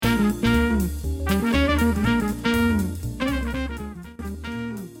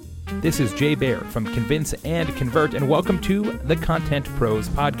This is Jay Baer from Convince and Convert, and welcome to the Content Pros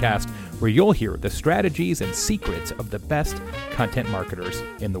Podcast, where you'll hear the strategies and secrets of the best content marketers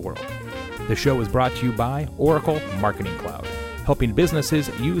in the world. The show is brought to you by Oracle Marketing Cloud, helping businesses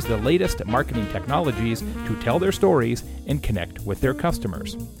use the latest marketing technologies to tell their stories and connect with their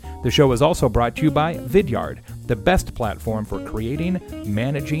customers. The show is also brought to you by Vidyard, the best platform for creating,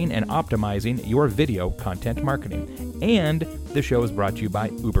 managing, and optimizing your video content marketing. And the show is brought to you by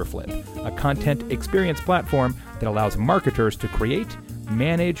Uberflip, a content experience platform that allows marketers to create,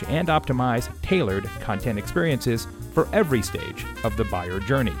 manage, and optimize tailored content experiences for every stage of the buyer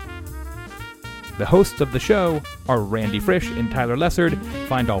journey. The hosts of the show are Randy Frisch and Tyler Lessard.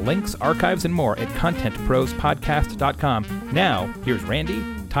 Find all links, archives, and more at contentprospodcast.com. Now, here's Randy,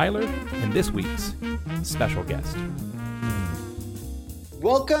 Tyler, and this week's special guest.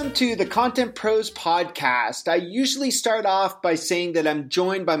 Welcome to the Content Pros Podcast. I usually start off by saying that I'm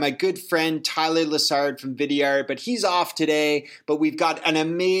joined by my good friend Tyler Lessard from Vidyard, but he's off today. But we've got an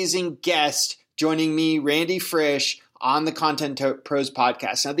amazing guest joining me, Randy Frisch, on the Content Pros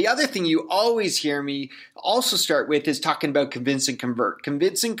Podcast. Now, the other thing you always hear me also start with is talking about Convince and Convert.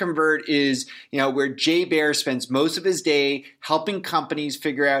 Convince and Convert is, where Jay Baer spends most of his day helping companies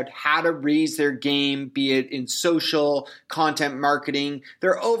figure out how to raise their game, be it in social, content marketing,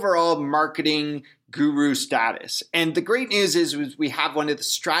 their overall marketing guru status. And the great news is we have one of the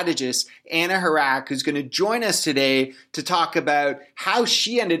strategists, Anna Harak, who's going to join us today to talk about how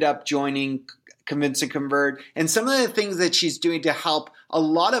she ended up joining Convince and Convert, and some of the things that she's doing to help a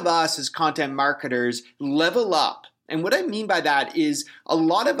lot of us as content marketers level up. And what I mean by that is a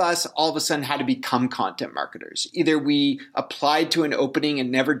lot of us all of a sudden had to become content marketers. Either we applied to an opening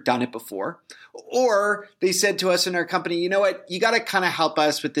and never done it before, or they said to us in our company, you know what, you got to kind of help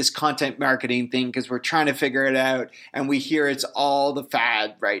us with this content marketing thing because we're trying to figure it out and we hear it's all the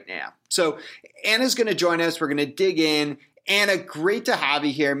fad right now. So Anna's going to join us. We're going to dig in. Anna, great to have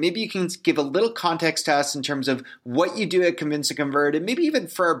you here. Maybe you can give a little context to us in terms of what you do at Convince and Convert, and maybe even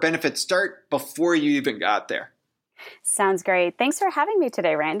for our benefit, start before you even got there. Sounds great. Thanks for having me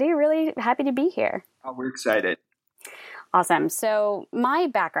today, Randy. Really happy to be here. Oh, we're excited. Awesome. So my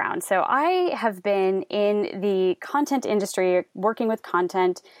background. So I have been in the content industry, working with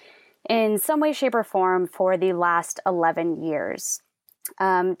content in some way, shape, or form for the last 11 years.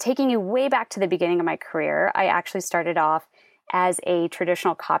 Taking you way back to the beginning of my career, I actually started off as a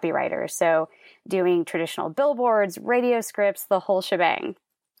traditional copywriter. So doing traditional billboards, radio scripts, the whole shebang.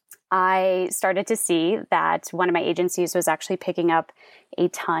 I started to see that one of my agencies was actually picking up a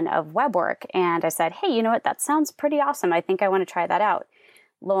ton of web work. And I said, hey, you know what? That sounds pretty awesome. I think I want to try that out.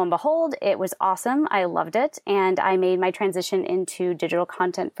 Lo and behold, it was awesome. I loved it. And I made my transition into digital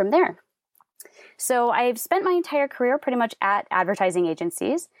content from there. So I've spent my entire career pretty much at advertising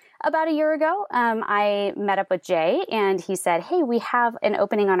agencies. About a year ago, I met up with Jay and he said, hey, we have an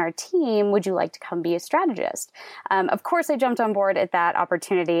opening on our team. Would you like to come be a strategist? Of course, I jumped on board at that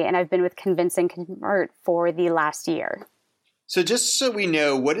opportunity and I've been with Convince and Convert for the last year. So just so we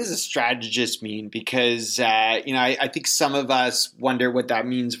know, what does a strategist mean? Because, I think some of us wonder what that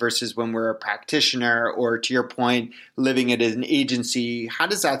means versus when we're a practitioner or, to your point, living at an agency. How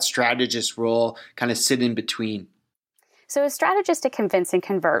does that strategist role kind of sit in between? So a strategist at Convince and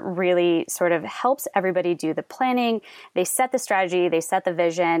Convert really sort of helps everybody do the planning. They set the strategy, they set the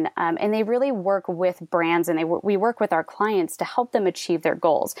vision, and they really work with brands and we work with our clients to help them achieve their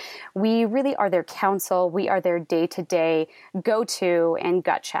goals. We really are their counsel. We are their day-to-day go-to and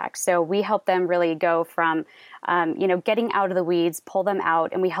gut check. So we help them really go from getting out of the weeds, pull them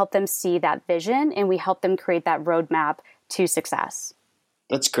out, and we help them see that vision and we help them create that roadmap to success.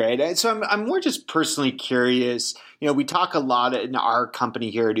 That's great. So I'm more just personally curious. We talk a lot in our company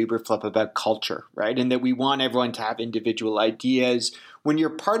here at Uberflip about culture, right? And that we want everyone to have individual ideas. When you're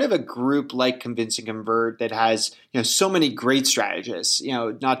part of a group like Convince and Convert that has, so many great strategists,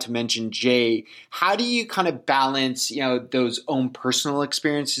 not to mention Jay, how do you kind of balance, those own personal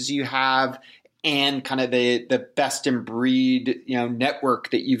experiences you have and kind of the best in breed, network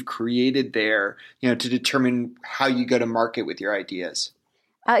that you've created there, to determine how you go to market with your ideas?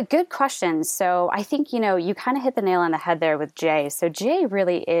 Good question. So I think, you kind of hit the nail on the head there with Jay. So Jay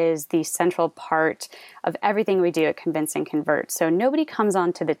really is the central part of everything we do at Convince and Convert. So nobody comes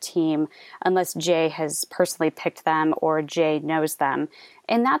onto the team unless Jay has personally picked them or Jay knows them.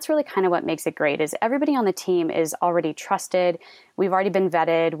 And that's really kind of what makes it great is everybody on the team is already trusted. We've already been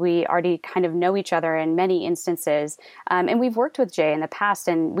vetted. We already kind of know each other in many instances. And we've worked with Jay in the past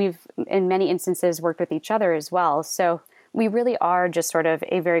and we've in many instances worked with each other as well. So we really are just sort of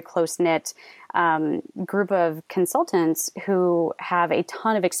a very close-knit group of consultants who have a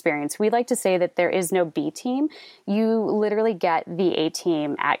ton of experience. We like to say that there is no B team. You literally get the A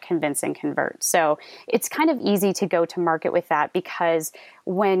team at Convince and Convert. So it's kind of easy to go to market with that because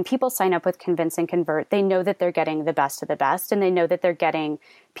when people sign up with Convince and Convert, they know that they're getting the best of the best, and they know that they're getting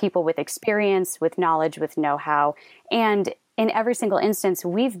people with experience, with knowledge, with know-how. And in every single instance,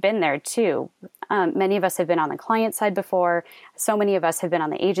 we've been there too. Many of us have been on the client side before. So many of us have been on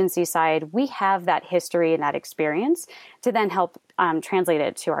the agency side. We have that history and that experience to then help translate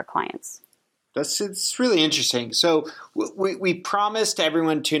it to our clients. It's really interesting. So we promised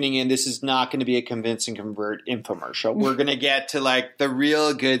everyone tuning in, this is not going to be a Convince and Convert infomercial. We're going to get to like the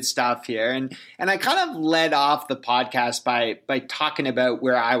real good stuff here. And I kind of led off the podcast by talking about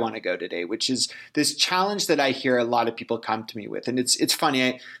where I want to go today, which is this challenge that I hear a lot of people come to me with. And it's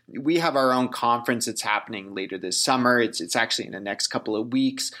funny. We have our own conference that's happening later this summer. It's actually in the next couple of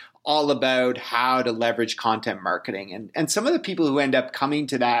weeks, all about how to leverage content marketing. And some of the people who end up coming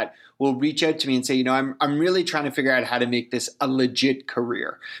to that will reach out to me and say, I'm really trying to figure out how to make this a legit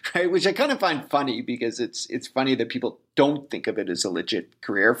career, right? Which I kind of find funny because it's funny that people don't think of it as a legit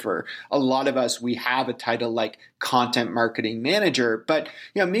career. For a lot of us, we have a title like content marketing manager, but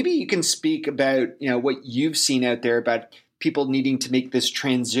maybe you can speak about what you've seen out there about people needing to make this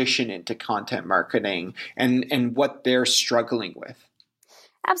transition into content marketing and what they're struggling with.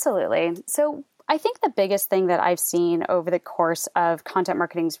 Absolutely. So I think the biggest thing that I've seen over the course of content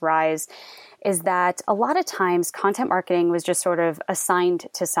marketing's rise is that a lot of times content marketing was just sort of assigned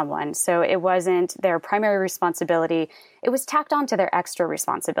to someone. So it wasn't their primary responsibility. It was tacked on to their extra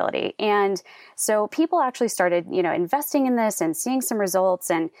responsibility. And so people actually started, investing in this and seeing some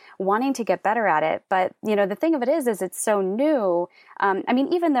results and wanting to get better at it. But, the thing of it is it's so new.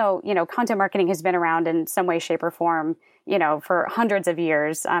 Even though, content marketing has been around in some way, shape, or form, for hundreds of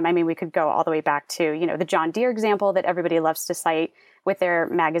years. We could go all the way back to, the John Deere example that everybody loves to cite with their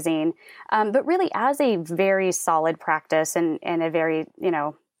magazine. But really as a very solid practice and a very,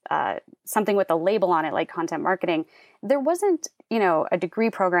 something with a label on it like content marketing, there wasn't, a degree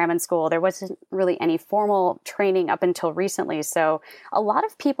program in school. There wasn't really any formal training up until recently. So a lot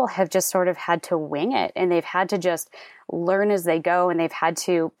of people have just sort of had to wing it, and they've had to just learn as they go, and they've had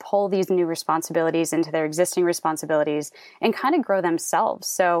to pull these new responsibilities into their existing responsibilities and kind of grow themselves.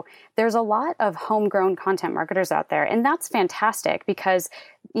 So there's a lot of homegrown content marketers out there, and that's fantastic because,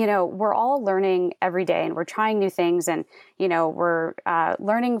 we're all learning every day, and we're trying new things, and, we're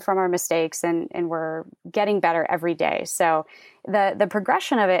learning from our mistakes, and we're getting better every day. So the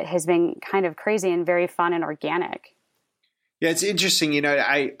progression of it has been kind of crazy and very fun and organic. Yeah, it's interesting.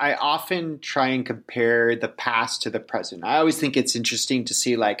 I often try and compare the past to the present. I always think it's interesting to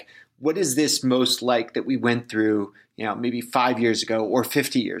see what is this most like that we went through, maybe 5 years ago or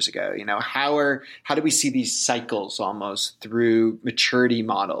 50 years ago? How do we see these cycles almost through maturity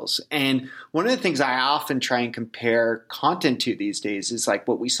models? And one of the things I often try and compare content to these days is like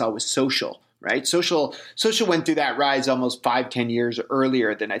what we saw with social. Right? Social went through that rise almost 5-10 years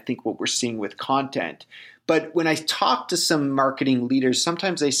earlier than I think what we're seeing with content. But when I talk to some marketing leaders,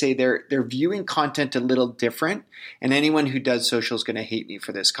 sometimes they say they're viewing content a little different. And anyone who does social is going to hate me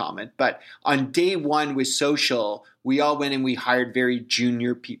for this comment. But on day one with social, we all went and we hired very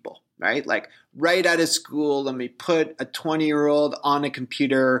junior people, right? Like right out of school, let me put a 20-year-old on a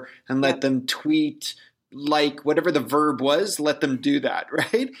computer and let them tweet like whatever the verb was, let them do that,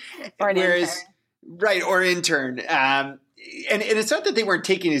 right? Or an intern. Right, or intern. And it's not that they weren't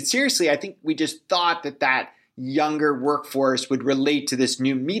taking it seriously. I think we just thought that younger workforce would relate to this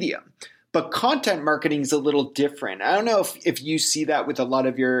new medium. But content marketing is a little different. I don't know if you see that with a lot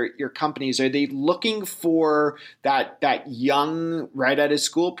of your companies. Are they looking for that young, right out of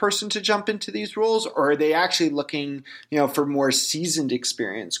school person to jump into these roles? Or are they actually looking, for more seasoned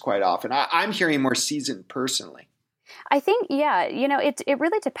experience quite often? I'm hearing more seasoned personally. I think, it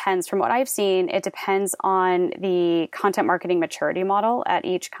really depends. From what I've seen, it depends on the content marketing maturity model at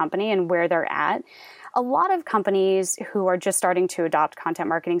each company and where they're at. A lot of companies who are just starting to adopt content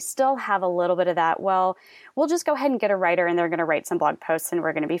marketing still have a little bit of that, well, we'll just go ahead and get a writer and they're going to write some blog posts and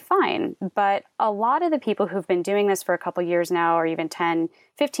we're going to be fine. But a lot of the people who've been doing this for a couple years now, or even 10,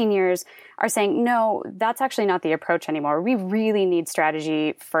 15 years, are saying, no, that's actually not the approach anymore. We really need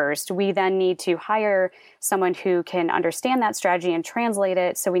strategy first. We then need to hire someone who can understand that strategy and translate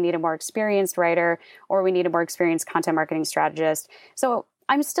it. So we need a more experienced writer, or we need a more experienced content marketing strategist. So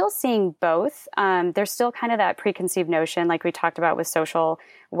I'm still seeing both. There's still kind of that preconceived notion, like we talked about with social,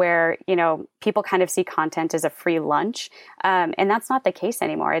 where, people kind of see content as a free lunch. And that's not the case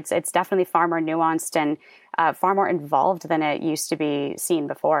anymore. It's definitely far more nuanced and far more involved than it used to be seen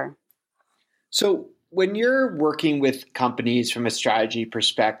before. So when you're working with companies from a strategy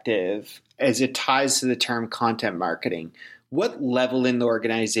perspective, as it ties to the term content marketing, what level in the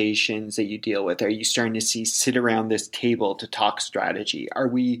organizations that you deal with are you starting to see sit around this table to talk strategy? Are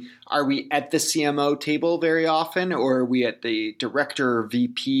we at the CMO table very often, or are we at the director or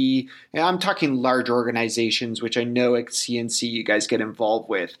VP? And I'm talking large organizations, which I know at CNC you guys get involved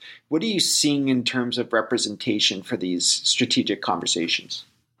with. What are you seeing in terms of representation for these strategic conversations?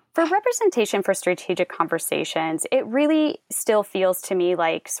 For representation for strategic conversations, it really still feels to me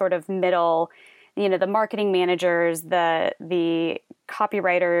like sort of middle, the marketing managers, the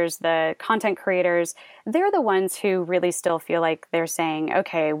copywriters, the content creators, they're the ones who really still feel like they're saying,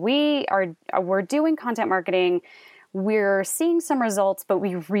 okay, we're doing content marketing, we're seeing some results, but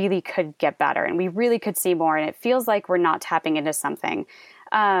we really could get better and we really could see more. And it feels like we're not tapping into something.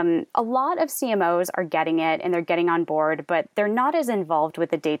 A lot of CMOs are getting it and they're getting on board, but they're not as involved with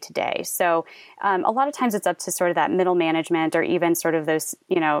the day-to-day. So a lot of times it's up to sort of that middle management or even sort of those,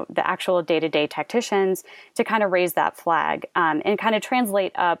 the actual day-to-day tacticians to kind of raise that flag and kind of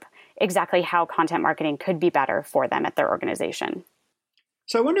translate up exactly how content marketing could be better for them at their organization.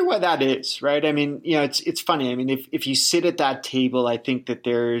 So I wonder why that is, right? I mean, it's funny. I mean, if you sit at that table, I think that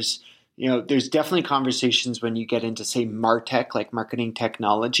there's definitely conversations when you get into, say, MarTech, like marketing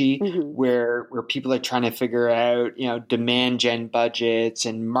technology, where people are trying to figure out, demand gen budgets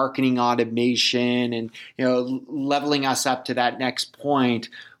and marketing automation and, leveling us up to that next point.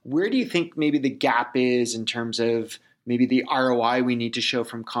 Where do you think maybe the gap is in terms of maybe the ROI we need to show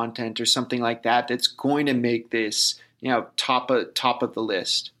from content or something like that that's going to make this, top of the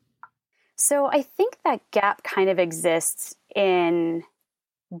list? So I think that gap kind of exists in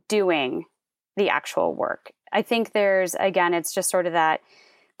doing the actual work. I think it's just sort of that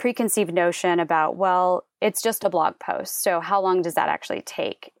preconceived notion about, well, it's just a blog post. So how long does that actually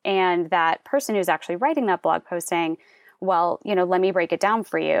take? And that person who's actually writing that blog post saying, well, let me break it down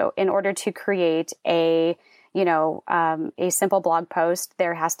for you. In order to create a simple blog post,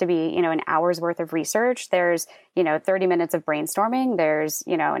 there has to be, an hour's worth of research. There's, 30 minutes of brainstorming. There's,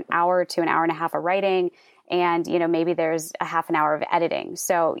 an hour to an hour and a half of writing. And, maybe there's a half an hour of editing.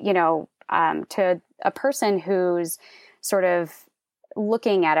 So, to a person who's sort of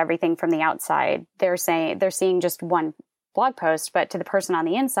looking at everything from the outside, they're seeing just one blog post, but to the person on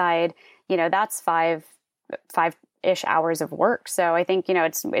the inside, that's five-ish hours of work. So I think,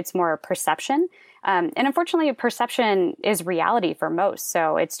 it's more perception. And unfortunately, perception is reality for most.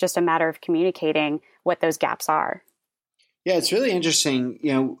 So it's just a matter of communicating what those gaps are. Yeah, it's really interesting.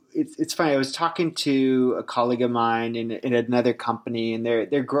 It's funny. I was talking to a colleague of mine in another company, and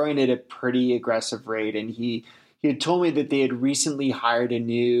they're growing at a pretty aggressive rate. And he had told me that they had recently hired a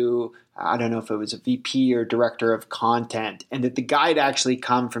new, I don't know if it was a VP or director of content, and that the guy had actually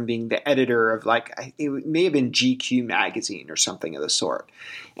come from being the editor of it may have been GQ magazine or something of the sort.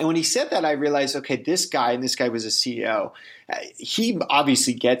 And when he said that, I realized, okay, this guy was a CEO. He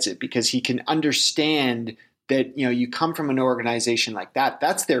obviously gets it because he can understand that, you come from an organization like that,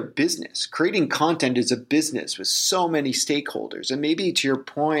 that's their business. Creating content is a business with so many stakeholders. And maybe to your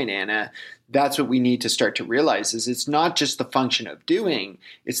point, Anna, that's what we need to start to realize is it's not just the function of doing,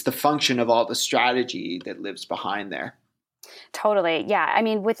 it's the function of all the strategy that lives behind there. Totally. Yeah. I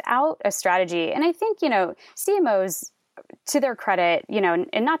mean, without a strategy, and I think, CMOs, to their credit,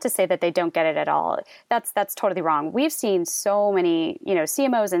 and not to say that they don't get it at all. That's totally wrong. We've seen so many,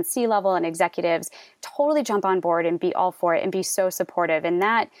 CMOs and C-level and executives totally jump on board and be all for it and be so supportive. And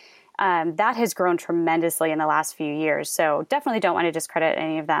that has grown tremendously in the last few years. So definitely don't want to discredit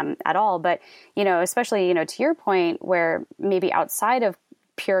any of them at all. But, especially, to your point where maybe outside of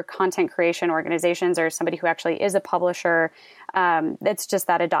pure content creation organizations or somebody who actually is a publisher, it's just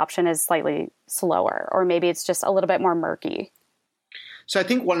that adoption is slightly slower, or maybe it's just a little bit more murky. So I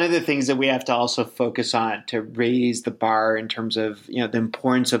think one of the things that we have to also focus on to raise the bar in terms of, the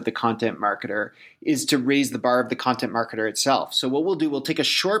importance of the content marketer is to raise the bar of the content marketer itself. So what we'll do, we'll take a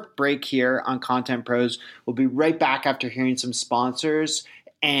short break here on Content Pros. We'll be right back after hearing some sponsors,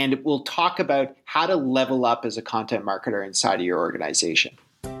 and we'll talk about how to level up as a content marketer inside of your organization.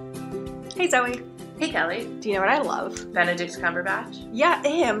 Hey, Zoe. Hey, Kelly. Do you know what I love? Benedict Cumberbatch? Yeah,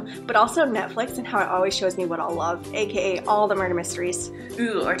 him, but also Netflix and how it always shows me what I'll love, aka all the murder mysteries.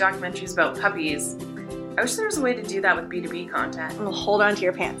 Ooh, or documentaries about puppies. I wish there was a way to do that with B2B content. Well, hold on to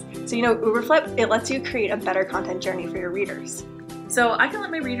your pants. So Uberflip, it lets you create a better content journey for your readers. So I can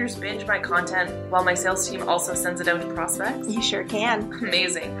let my readers binge my content while my sales team also sends it out to prospects? You sure can.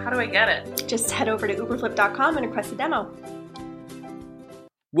 Amazing. How do I get it? Just head over to uberflip.com and request a demo.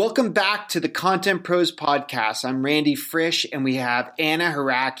 Welcome back to the Content Pros Podcast. I'm Randy Frisch, and we have Anna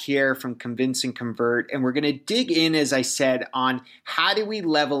Harak here from Convince and Convert, and we're going to dig in, as I said, on how do we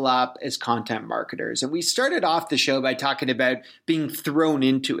level up as content marketers. And we started off the show by talking about being thrown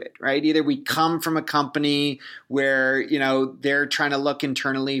into it, right? Either we come from a company where, they're trying to look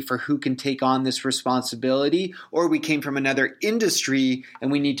internally for who can take on this responsibility, or we came from another industry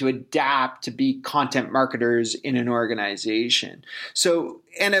and we need to adapt to be content marketers in an organization. So,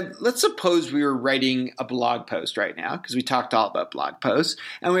 Anna, let's suppose we were writing a blog post right now, because we talked all about blog posts,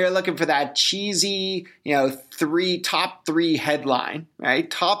 and we were looking for that cheesy, top three headline,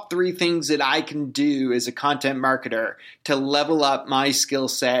 right? Top three things that I can do as a content marketer to level up my skill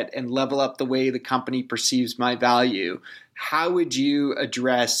set and level up the way the company perceives my value. How would you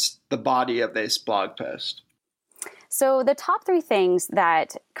address the body of this blog post? So the top three things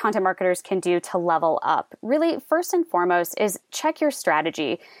that content marketers can do to level up, really first and foremost, is check your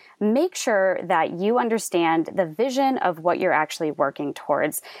strategy. Make sure that you understand the vision of what you're actually working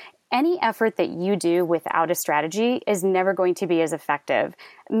towards. Any effort that you do without a strategy is never going to be as effective.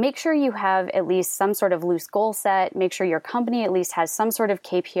 Make sure you have at least some sort of loose goal set. Make sure your company at least has some sort of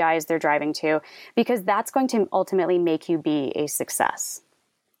KPIs they're driving to, because that's going to ultimately make you be a success.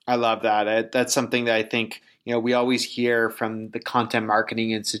 I love that. That's something that I think we always hear from the Content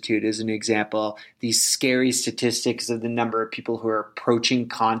Marketing Institute as an example, these scary statistics of the number of people who are approaching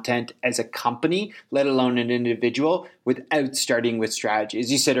content as a company, let alone an individual, without starting with strategy.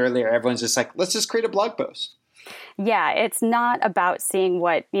 As you said earlier, everyone's just like, let's just create a blog post. Yeah, it's not about seeing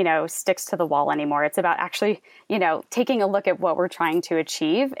what, sticks to the wall anymore. It's about actually, taking a look at what we're trying to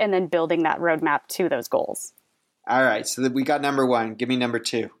achieve and then building that roadmap to those goals. All right, so we got number one. Give me number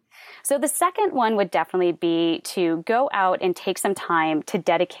two. So the second one would definitely be to go out and take some time to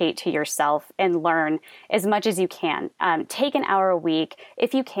dedicate to yourself and learn as much as you can. Take an hour a week.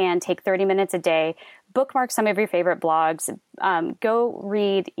 If you can, take 30 minutes a day. Bookmark some of your favorite blogs. Go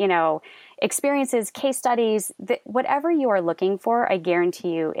read, experiences, case studies, whatever you are looking for. I guarantee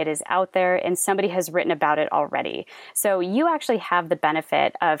you it is out there and somebody has written about it already. So you actually have the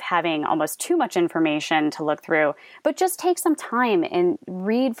benefit of having almost too much information to look through, but just take some time and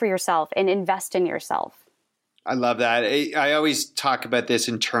read for yourself and invest in yourself. I love that. I always talk about this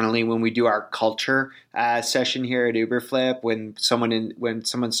internally when we do our culture session here at Uberflip. When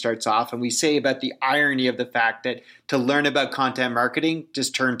someone starts off, and we say about the irony of the fact that to learn about content marketing,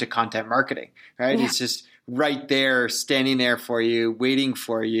 just turn to content marketing, right? Yeah. It's just right there, standing there for you, waiting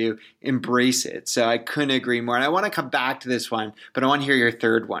for you. Embrace it. So I couldn't agree more. And I want to come back to this one, but I want to hear your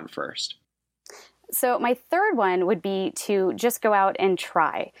third one first. So my third one would be to just go out and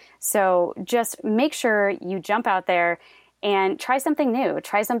try. So just make sure you jump out there and try something new.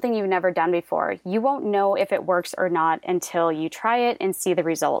 Try something you've never done before. You won't know if it works or not until you try it and see the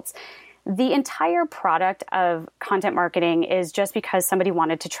results. The entire product of content marketing is just because somebody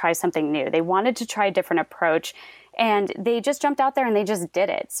wanted to try something new. They wanted to try a different approach. And they just jumped out there and they just did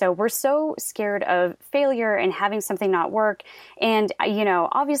it. So we're so scared of failure and having something not work. And,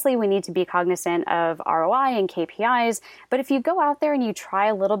 obviously we need to be cognizant of ROI and KPIs. But if you go out there and you try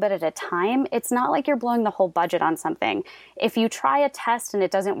a little bit at a time, it's not like you're blowing the whole budget on something. If you try a test and it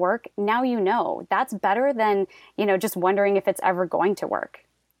doesn't work, now you know. That's better than, just wondering if it's ever going to work.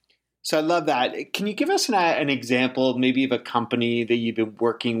 So I love that. Can you give us an example maybe of a company that you've been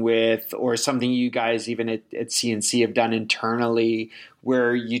working with, or something you guys even at CNC have done internally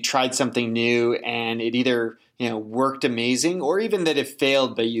where you tried something new and it either worked amazing, or even that it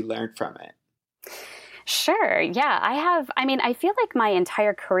failed but you learned from it? Sure. Yeah, I feel like my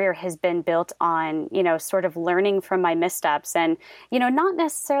entire career has been built on, sort of learning from my missteps and, not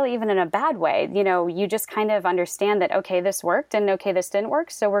necessarily even in a bad way. You just kind of understand that, okay, this worked and okay, this didn't work.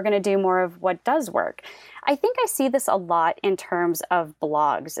 So we're going to do more of what does work. I think I see this a lot in terms of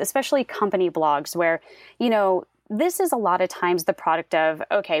blogs, especially company blogs where, this is a lot of times the product of,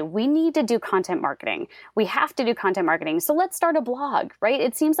 okay, we need to do content marketing. We have to do content marketing. So let's start a blog, right?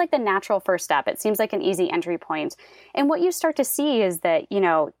 It seems like the natural first step. It seems like an easy entry point. And what you start to see is that,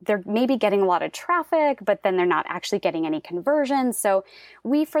 they're maybe getting a lot of traffic, but then they're not actually getting any conversions. So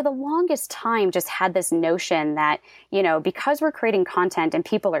we, for the longest time, just had this notion that, because we're creating content and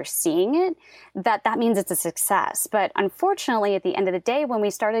people are seeing it, that means it's a success. But unfortunately, at the end of the day, when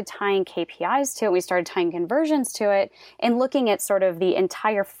we started tying KPIs to it, we started tying conversions to it and looking at sort of the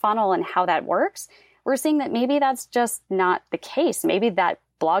entire funnel and how that works, we're seeing that maybe that's just not the case. Maybe that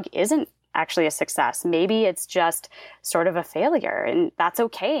blog isn't actually a success. Maybe it's just sort of a failure, and that's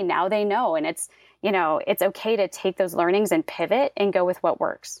okay. Now they know. And it's, it's okay to take those learnings and pivot and go with what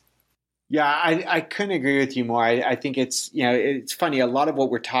works. Yeah, I couldn't agree with you more. I think it's funny. A lot of what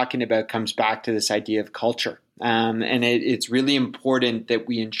we're talking about comes back to this idea of culture. And it's really important that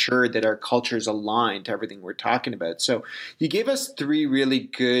we ensure that our culture is aligned to everything we're talking about. So you gave us 3 really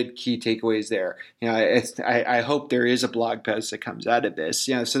good key takeaways there. I hope there is a blog post that comes out of this.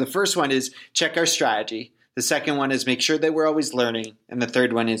 So the first one is check our strategy. The second one is make sure that we're always learning. And the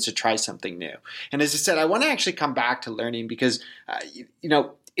third one is to try something new. And as I said, I want to actually come back to learning because,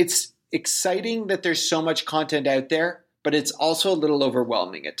 it's exciting that there's so much content out there, but it's also a little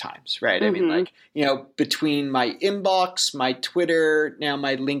overwhelming at times, right? Mm-hmm. I mean, between my inbox, my Twitter, now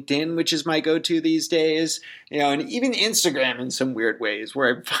my LinkedIn, which is my go-to these days, and even Instagram in some weird ways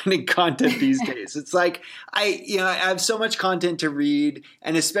where I'm finding content these days. It's like I have so much content to read,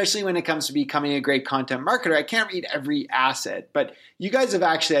 and especially when it comes to becoming a great content marketer, I can't read every asset. But you guys have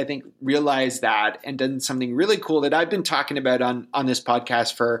actually, I think, realized that and done something really cool that I've been talking about on this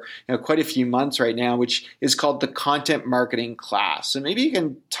podcast for quite a few months right now, which is called the Content Marketing Class. So maybe you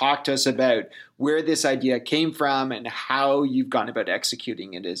can talk to us about where this idea came from and how you've gone about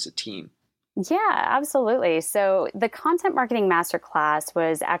executing it as a team. Yeah, absolutely. So the Content Marketing Masterclass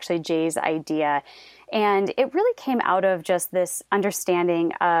was actually Jay's idea. And it really came out of just this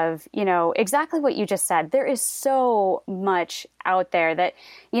understanding of, exactly what you just said. There is so much out there that,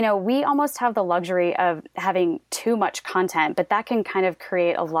 we almost have the luxury of having too much content, but that can kind of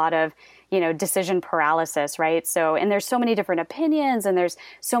create a lot of, decision paralysis, right? So, and there's so many different opinions and there's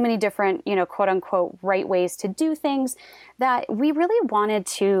so many different, quote unquote, right ways to do things that we really wanted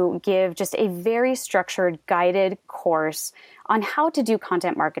to give just a very structured, guided course on how to do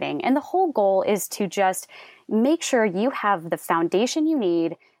content marketing. And the whole goal is to just make sure you have the foundation you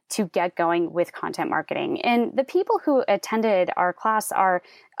need to get going with content marketing. And the people who attended our class are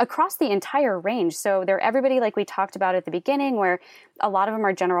across the entire range. So they're everybody like we talked about at the beginning, where a lot of them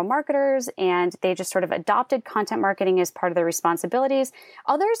are general marketers and they just sort of adopted content marketing as part of their responsibilities.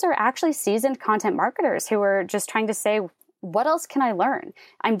 Others are actually seasoned content marketers who are just trying to say, what else can I learn?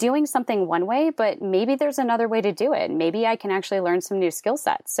 I'm doing something one way, but maybe there's another way to do it. Maybe I can actually learn some new skill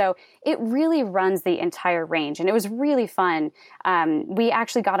sets. So it really runs the entire range. And it was really fun. We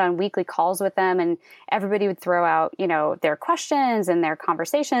actually got on weekly calls with them and everybody would throw out, their questions and their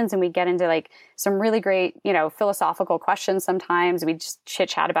conversations. And we'd get into like some really great, philosophical questions sometimes. We'd just chit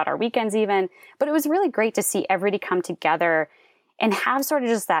chat about our weekends even. But it was really great to see everybody come together and have sort of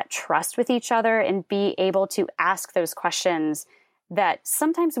just that trust with each other and be able to ask those questions that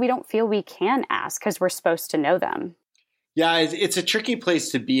sometimes we don't feel we can ask because we're supposed to know them. Yeah, it's a tricky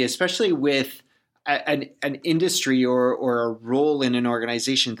place to be, especially with an industry or a role in an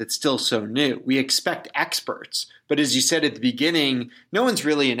organization that's still so new. We expect experts, but as you said at the beginning, no one's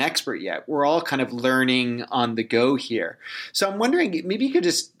really an expert yet. We're all kind of learning on the go here. So I'm wondering, maybe you could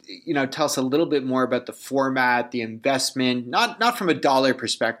just tell us a little bit more about the format, the investment, not from a dollar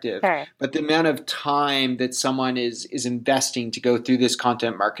perspective, Sure. but the amount of time that someone is investing to go through this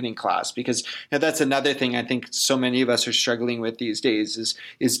content marketing class. Because that's another thing I think so many of us are struggling with these days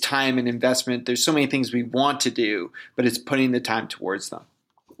is time and investment. There's so many things we want to do, but it's putting the time towards them.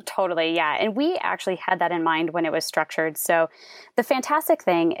 Totally, yeah. And we actually had that in mind when it was structured. So the fantastic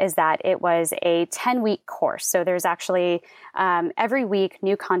thing is that it was a 10-week course. So there's actually every week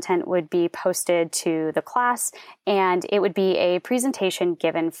new content would be posted to the class, and it would be a presentation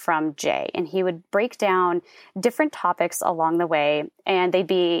given from Jay. And he would break down different topics along the way, and they'd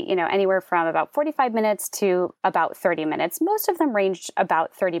be anywhere from about 45 minutes to about 30 minutes. Most of them ranged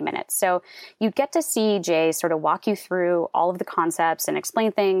about 30 minutes. So you get to see Jay sort of walk you through all of the concepts and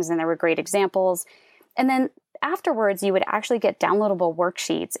explain things. And there were great examples. And then afterwards, you would actually get downloadable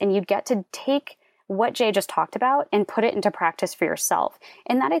worksheets and you'd get to take what Jay just talked about and put it into practice for yourself.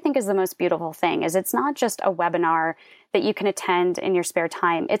 And that I think is the most beautiful thing is it's not just a webinar that you can attend in your spare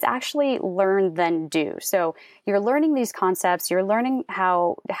time. It's actually learn then do. So you're learning these concepts, you're learning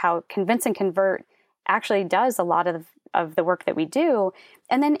how Convince and Convert actually does a lot of the work that we do,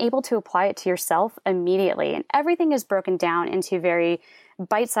 and then able to apply it to yourself immediately. And everything is broken down into very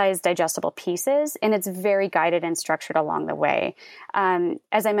bite-sized digestible pieces, and it's very guided and structured along the way.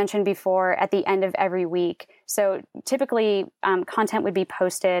 As I mentioned before, at the end of every week, so typically content would be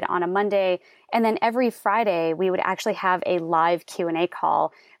posted on a Monday, and then every Friday we would actually have a live Q&A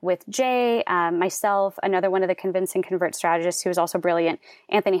call with Jay, myself, another one of the Convince and Convert strategists who is also brilliant,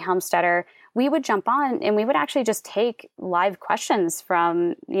 Anthony Helmstetter. We would jump on and we would actually just take live questions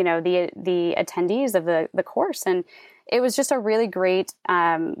from the attendees of the course. And it was just a really great,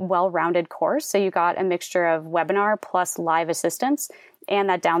 well-rounded course. So you got a mixture of webinar plus live assistance and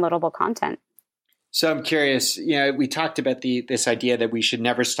that downloadable content. So I'm curious, we talked about this idea that we should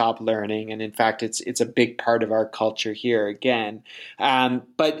never stop learning. And in fact, it's a big part of our culture here again.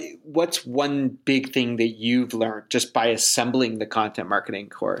 But what's one big thing that you've learned just by assembling the content marketing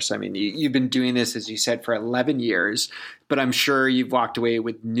course? I mean, you've been doing this, as you said, for 11 years, but I'm sure you've walked away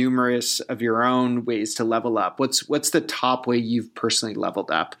with numerous of your own ways to level up. What's the top way you've personally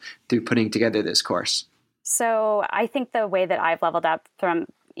leveled up through putting together this course? So I think the way that I've leveled up from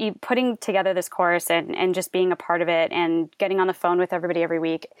putting together this course and just being a part of it and getting on the phone with everybody every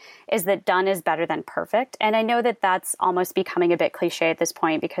week is that done is better than perfect. And I know that that's almost becoming a bit cliche at this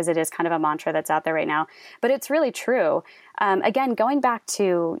point because it is kind of a mantra that's out there right now, but it's really true. Again, going back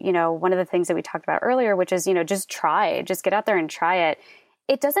to, one of the things that we talked about earlier, which is, just get out there and try it.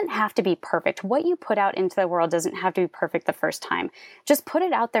 It doesn't have to be perfect. What you put out into the world doesn't have to be perfect the first time. Just put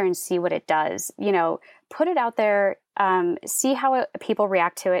it out there and see what it does. Put it out there, see how people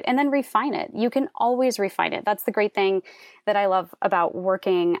react to it, and then refine it. You can always refine it. That's the great thing that I love about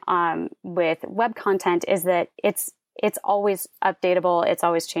working with web content is that it's always updatable. It's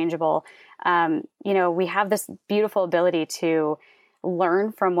always changeable. We have this beautiful ability to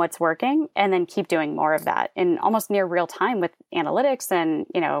learn from what's working and then keep doing more of that in almost near real time with analytics and,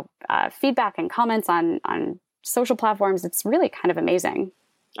 feedback and comments on social platforms. It's really kind of amazing.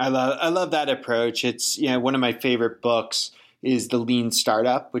 I love that approach. It's, one of my favorite books is The Lean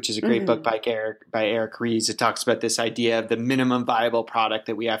Startup, which is a great book by Eric Ries. It talks about this idea of the minimum viable product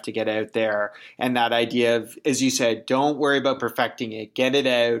that we have to get out there. And that idea of, as you said, don't worry about perfecting it. Get it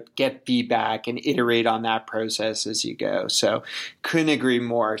out, get feedback, and iterate on that process as you go. So couldn't agree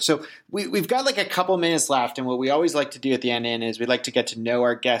more. So we've got like a couple minutes left. And what we always like to do at the end is we like to get to know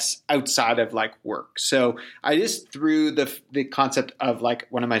our guests outside of like work. So I just threw the concept of like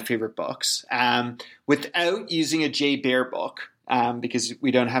one of my favorite books without using a Jay Baer book. Because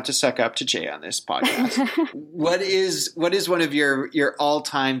we don't have to suck up to Jay on this podcast. What is one of your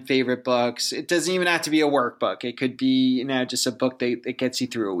all-time favorite books? It doesn't even have to be a workbook. It could be, just a book that gets you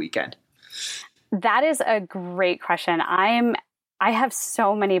through a weekend. That is a great question. I have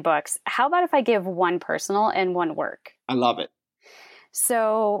so many books. How about if I give one personal and one work? I love it.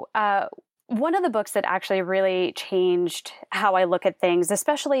 So, one of the books that actually really changed how I look at things,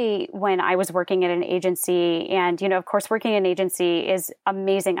 especially when I was working at an agency, and, of course, working in an agency is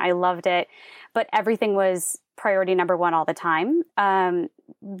amazing. I loved it, but everything was priority number one all the time.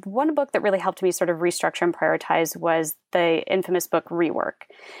 One book that really helped me sort of restructure and prioritize was the infamous book Rework,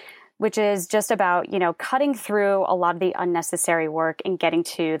 which is just about, cutting through a lot of the unnecessary work and getting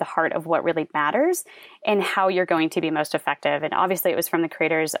to the heart of what really matters and how you're going to be most effective. And obviously it was from the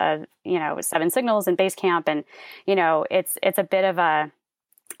creators of, Seven Signals and Basecamp. And, it's a bit of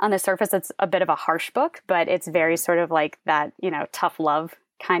on the surface, it's a bit of a harsh book, but it's very sort of like that, tough love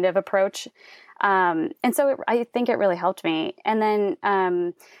kind of approach. And so I think it really helped me. And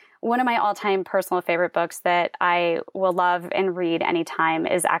then, one of my all-time personal favorite books that I will love and read anytime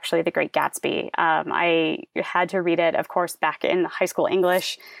is actually The Great Gatsby. I had to read it, of course, back in high school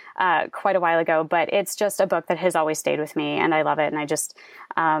English quite a while ago, but it's just a book that has always stayed with me, and I love it. And I just,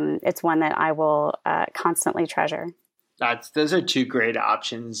 it's one that I will constantly treasure. Those are two great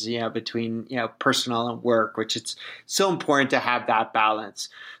options, between, personal and work, which it's so important to have that balance.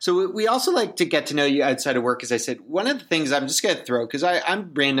 So we also like to get to know you outside of work. As I said, one of the things I'm just going to throw, because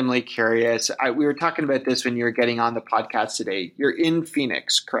I'm randomly curious. We were talking about this when you were getting on the podcast today. You're in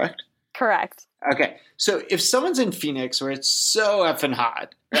Phoenix, correct? Correct. Okay. So if someone's in Phoenix where it's so effing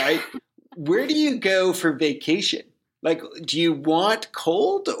hot, right, where do you go for vacation? Like, do you want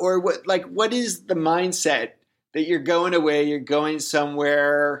cold or what? Like, what is the mindset that you're going away, you're going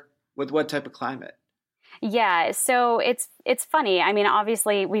somewhere with what type of climate? Yeah, so it's funny. I mean,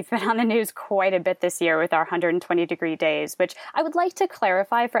 obviously, we've been on the news quite a bit this year with our 120-degree days, which I would like to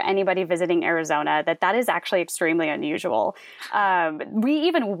clarify for anybody visiting Arizona that is actually extremely unusual. I thought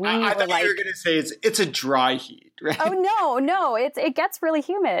you were going to say it's a dry heat, right? Oh, no, it gets really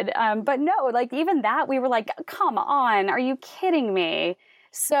humid. But no, like even that, we were like, come on, are you kidding me?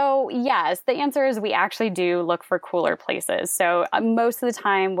 So yes, the answer is we actually do look for cooler places. So most of the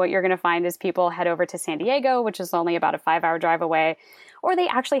time, what you're going to find is people head over to San Diego, which is only about a 5-hour drive away, or they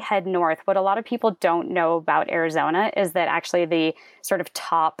actually head north. What a lot of people don't know about Arizona is that actually the sort of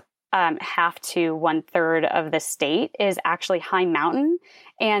top half to 1/3 of the state is actually high mountain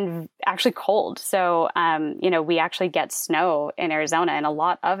and actually cold. So, we actually get snow in Arizona, and a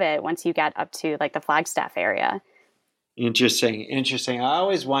lot of it once you get up to like the Flagstaff area. Interesting. I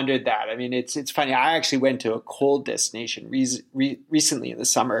always wondered that. I mean, it's funny. I actually went to a cold destination recently in the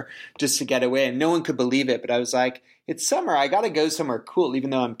summer just to get away, and no one could believe it. But I was like, it's summer. I got to go somewhere cool,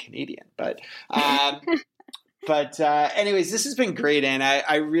 even though I'm Canadian. But anyways, this has been great, and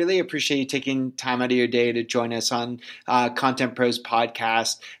I really appreciate you taking time out of your day to join us on Content Pros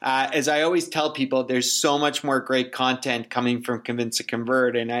podcast. As I always tell people, there's so much more great content coming from Convince and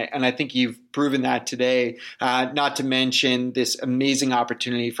Convert, and I think you've proven that today. Not to mention this amazing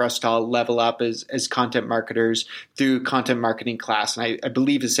opportunity for us to all level up as content marketers through Content Marketing Class, and I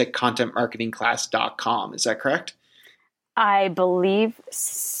believe it's at contentmarketingclass.com. Is that correct? I believe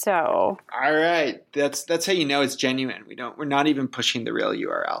so. All right. That's how you know it's genuine. We're not even pushing the real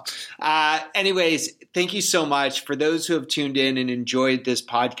URL. Anyways, thank you so much. For those who have tuned in and enjoyed this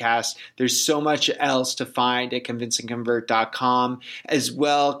podcast, there's so much else to find at convinceandconvert.com. As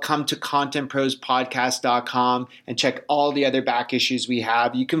well, come to contentprospodcast.com and check all the other back issues we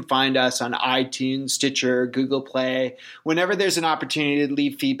have. You can find us on iTunes, Stitcher, Google Play. Whenever there's an opportunity to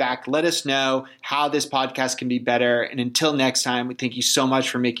leave feedback, let us know how this podcast can be better. And until next time, we thank you so much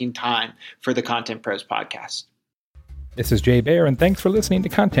for making time for the Content Pros podcast. This is Jay Baer, and thanks for listening to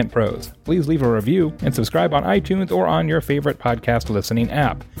Content Pros. Please leave a review and subscribe on iTunes or on your favorite podcast listening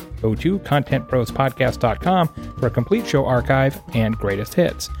app. Go to contentprospodcast.com for a complete show archive and greatest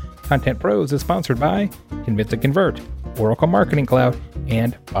hits. Content Pros is sponsored by Convince and Convert, Oracle Marketing Cloud,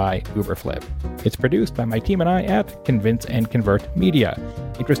 and by Uberflip. It's produced by my team and I at Convince and Convert Media.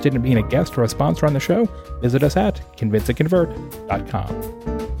 Interested in being a guest or a sponsor on the show? Visit us at convinceandconvert.com.